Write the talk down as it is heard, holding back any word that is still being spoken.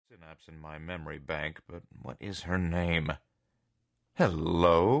synapse in my memory bank, but what is her name?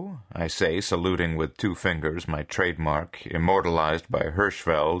 "Hello," I say, saluting with 2 fingers, my trademark, immortalized by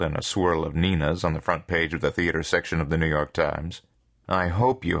Hirschfeld and a swirl of Ninas on the front page of the theater section of the New York Times. "I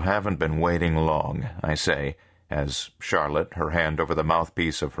hope you haven't been waiting long," I say, as Charlotte, her hand over the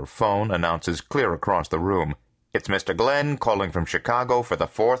mouthpiece of her phone, announces clear across the room, "It's Mr. Glenn calling from Chicago for the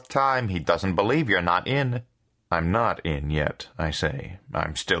 4th time. He doesn't believe you're not in." "I'm not in yet," I say.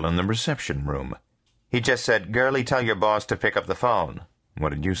 "I'm still in the reception room." "He just said, 'Girlie, tell your boss to pick up the phone.'" "What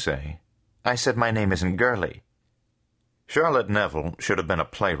did you say?" "I said my name isn't Girlie." Charlotte Neville should have been a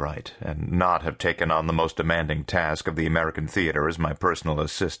playwright and not have taken on the most demanding task of the American theater as my personal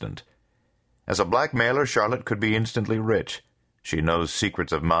assistant. As a blackmailer, Charlotte could be instantly rich. She knows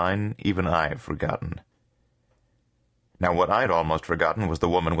secrets of mine even I've forgotten. Now, what I'd almost forgotten was the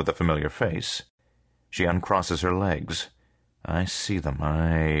woman with the familiar face. She uncrosses her legs. I see them.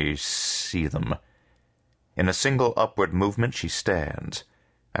 In a single upward movement, she stands.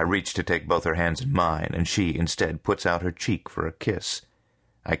 I reach to take both her hands in mine, and she instead puts out her cheek for a kiss.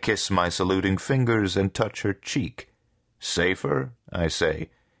 I kiss my saluting fingers and touch her cheek. "Safer?" I say,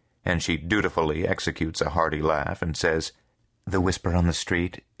 and she dutifully executes a hearty laugh and says, "The whisper on the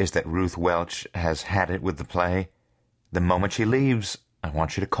street is that Ruth Welch has had it with the play. The moment she leaves, I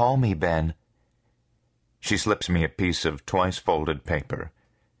want you to call me, Ben." She slips me a piece of twice-folded paper.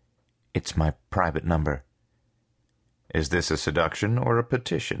 "It's my private number." Is this a seduction or a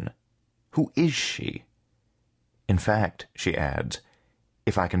petition? Who is she? "In fact," she adds,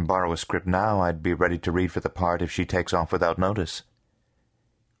 "if I can borrow a script now, I'd be ready to read for the part if she takes off without notice."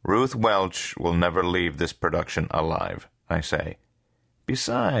 "Ruth Welch will never leave this production alive," I say.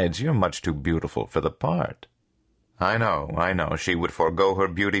 "Besides, you're much too beautiful for the part." I know, she would forego her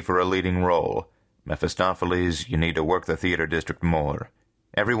beauty for a leading role. Mephistopheles, you need to work the theater district more.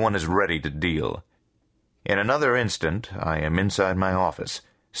 Everyone is ready to deal. In another instant, I am inside my office,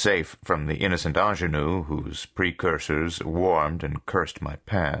 safe from the innocent ingenue whose precursors warmed and cursed my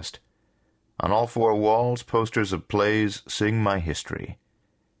past. On all 4 walls, posters of plays sing my history.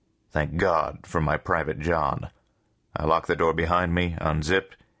 Thank God for my private John. I lock the door behind me,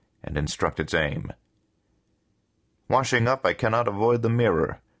 unzip, and instruct its aim. Washing up, I cannot avoid the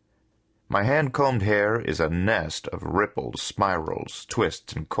mirror. My hand-combed hair is a nest of ripples, spirals,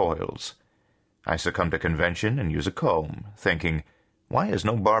 twists, and coils. I succumb to convention and use a comb, thinking, why has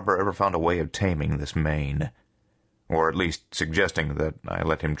no barber ever found a way of taming this mane? Or at least suggesting that I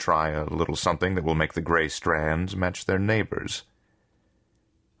let him try a little something that will make the gray strands match their neighbors.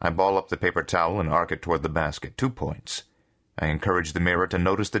 I ball up the paper towel and arc it toward the basket, 2 points. I encourage the mirror to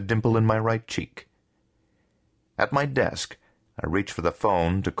notice the dimple in my right cheek. At my desk, I reach for the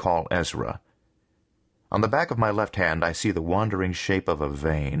phone to call Ezra. On the back of my left hand, I see the wandering shape of a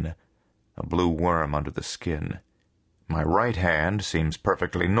vein, a blue worm under the skin. My right hand seems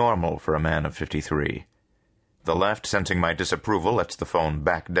perfectly normal for a man of 53. The left, sensing my disapproval, lets the phone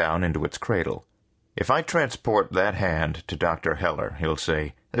back down into its cradle. If I transport that hand to Dr. Heller, he'll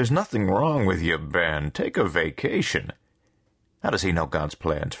say, "There's nothing wrong with you, Ben. Take a vacation." How does he know God's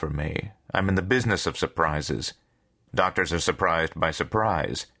plans for me? I'm in the business of surprises. Doctors are surprised by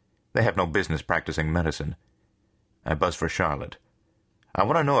surprise. They have no business practicing medicine. I buzz for Charlotte. I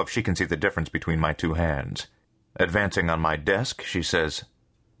want to know if she can see the difference between my 2 hands. Advancing on my desk, she says,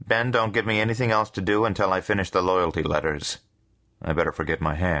 "Ben, don't give me anything else to do until I finish the loyalty letters." I better forget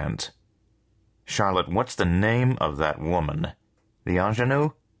my hands. "Charlotte, what's the name of that woman?" "The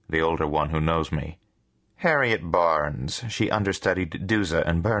ingenue?" "The older one who knows me." "Harriet Barnes. She understudied Duza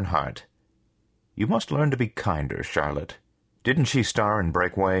and Bernhardt." "You must learn to be kinder, Charlotte. Didn't she star in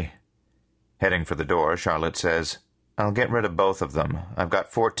Breakaway?" Heading for the door, Charlotte says, "I'll get rid of both of them. I've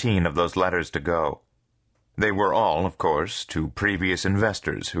got 14 of those letters to go." They were all, of course, to previous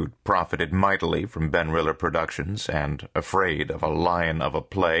investors who'd profited mightily from Ben Riller Productions and, afraid of a lion of a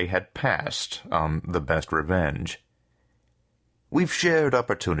play, had passed on The Best Revenge. "We've shared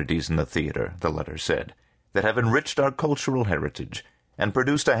opportunities in the theater," the letter said, "that have enriched our cultural heritage and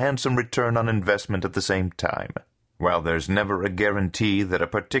produced a handsome return on investment at the same time. While there's never a guarantee that a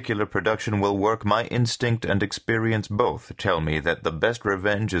particular production will work, my instinct and experience both tell me that The Best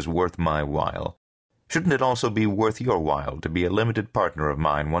Revenge is worth my while. Shouldn't it also be worth your while to be a limited partner of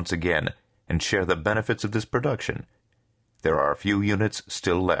mine once again and share the benefits of this production? There are a few units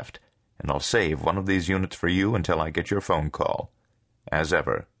still left, and I'll save one of these units for you until I get your phone call. As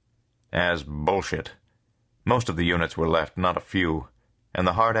ever." As bullshit. Most of the units were left, not a few, and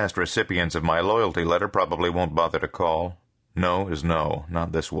the hard-assed recipients of my loyalty letter probably won't bother to call. No is no,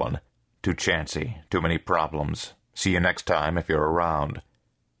 not this one. Too chancy, too many problems. See you next time if you're around.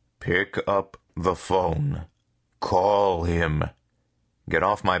 Pick up the phone. Call him. Get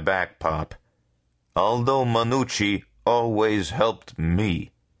off my back, Pop. Aldo Manucci always helped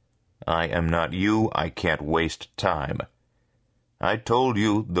me. I am not you. I can't waste time. I told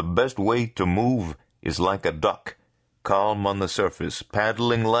you the best way to move is like a duck, calm on the surface,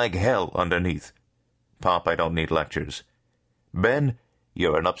 paddling like hell underneath. Pop, I don't need lectures. Ben,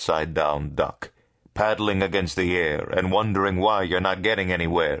 you're an upside-down duck, paddling against the air and wondering why you're not getting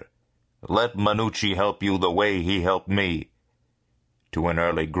anywhere. Let Manucci help you the way he helped me. To an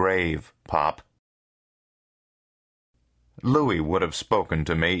early grave, Pop. Louis would have spoken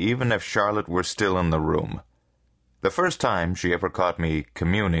to me even if Charlotte were still in the room. The first time she ever caught me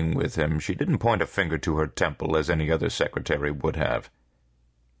communing with him, she didn't point a finger to her temple as any other secretary would have.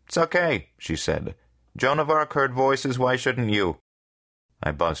 "It's okay," she said. "Joan of Arc heard voices, why shouldn't you?"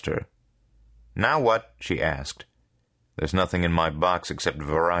 I buzzed her. "Now what?" she asked. "There's nothing in my box except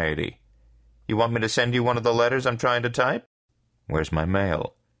variety. You want me to send you one of the letters I'm trying to type?" "Where's my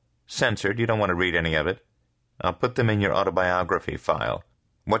mail?" "Censored, you don't want to read any of it." "I'll put them in your autobiography file.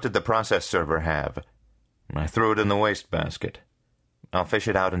 What did the process server have?" "I threw it in the wastebasket." "I'll fish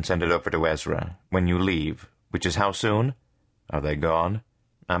it out and send it over to Ezra, when you leave, which is how soon?" "Are they gone?"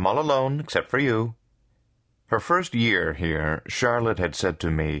 "I'm all alone, except for you." Her first year here, Charlotte had said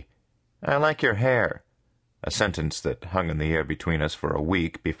to me, "I like your hair," a sentence that hung in the air between us for a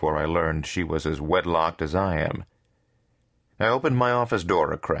week before I learned she was as wedlocked as I am. I opened my office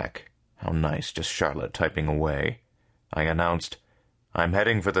door a crack. How nice, just Charlotte typing away. I announced, "I'm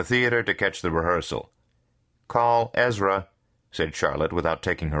heading for the theater to catch the rehearsal." "Call Ezra," said Charlotte without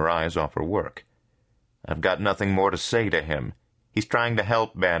taking her eyes off her work. "I've got nothing more to say to him. He's trying to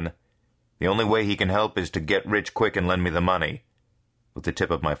help Ben. The only way he can help is to get rich quick and lend me the money." With the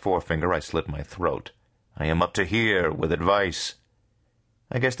tip of my forefinger, I slit my throat. I am up to here with advice.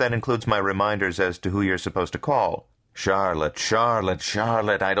 "I guess that includes my reminders as to who you're supposed to call." "Charlotte, Charlotte,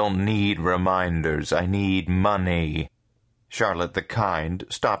 Charlotte, I don't need reminders. I need money." Charlotte the kind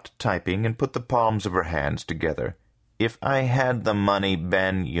stopped typing and put the palms of her hands together. "If I had the money,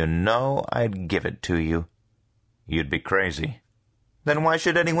 Ben, you know I'd give it to you." "You'd be crazy." "Then why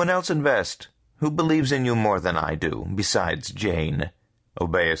should anyone else invest? Who believes in you more than I do, besides Jane?"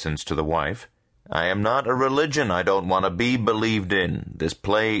 Obeisance to the wife. "I am not a religion. I don't want to be believed in. This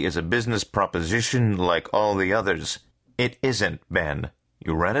play is a business proposition like all the others." "It isn't, Ben.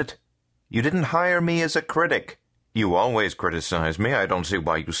 You read it? You didn't hire me as a critic. You always criticize me. I don't see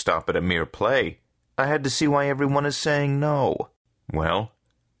why you stop at a mere play. I had to see why everyone is saying no." "Well?"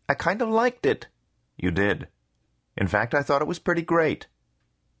 "I kind of liked it." "You did. In fact, I thought it was pretty great."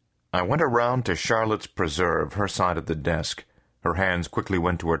 I went around to Charlotte's preserve, her side of the desk. Her hands quickly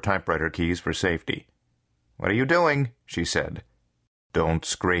went to her typewriter keys for safety. "What are you doing?" she said. "Don't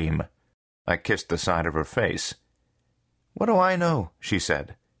scream." I kissed the side of her face. "What do I know?" she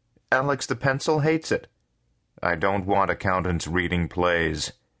said. "Alex the pencil hates it." "I don't want accountants reading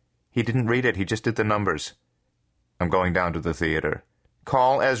plays." "He didn't read it, he just did the numbers." "I'm going down to the theater."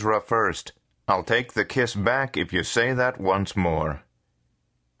 "Call Ezra first. I'll take the kiss back if you say that once more."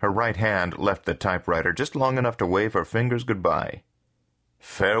 Her right hand left the typewriter just long enough to wave her fingers goodbye.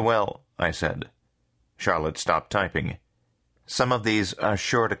 "Farewell," I said. Charlotte stopped typing. "Some of these are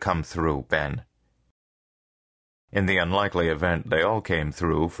sure to come through, Ben." In the unlikely event they all came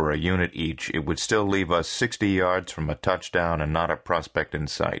through for a unit each, it would still leave us 60 yards from a touchdown and not a prospect in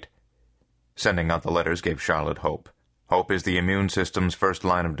sight. Sending out the letters gave Charlotte hope. Hope is the immune system's first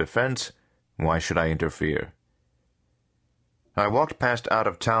line of defense. Why should I interfere? I walked past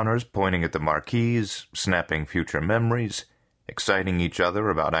out-of-towners pointing at the marquees, snapping future memories, exciting each other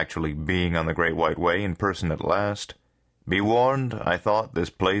about actually being on the Great White Way in person at last. Be warned, I thought, this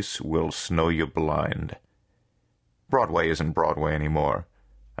place will snow you blind. Broadway isn't Broadway anymore.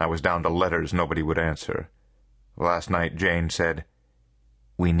 I was down to letters nobody would answer. Last night Jane said,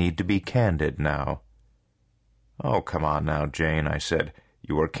 "We need to be candid now." "Oh, come on now, Jane," I said.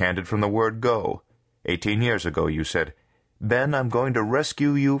 "You were candid from the word go. 18 years ago you said, 'Ben, I'm going to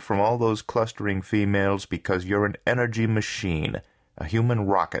rescue you from all those clustering females because you're an energy machine, a human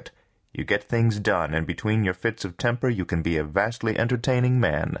rocket. You get things done, and between your fits of temper you can be a vastly entertaining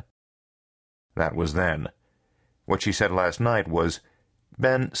man.' That was then. What she said last night was,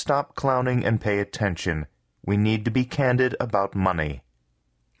 'Ben, stop clowning and pay attention. We need to be candid about money.'"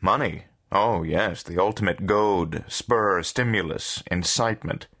 Money? Oh, yes, the ultimate goad, spur, stimulus,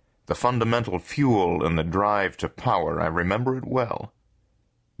 incitement. The fundamental fuel in the drive to power. I remember it well.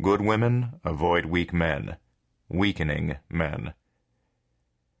 Good women avoid weak men. Weakening men.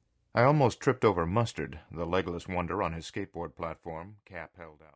 I almost tripped over Mustard, the legless wonder on his skateboard platform, cap held out.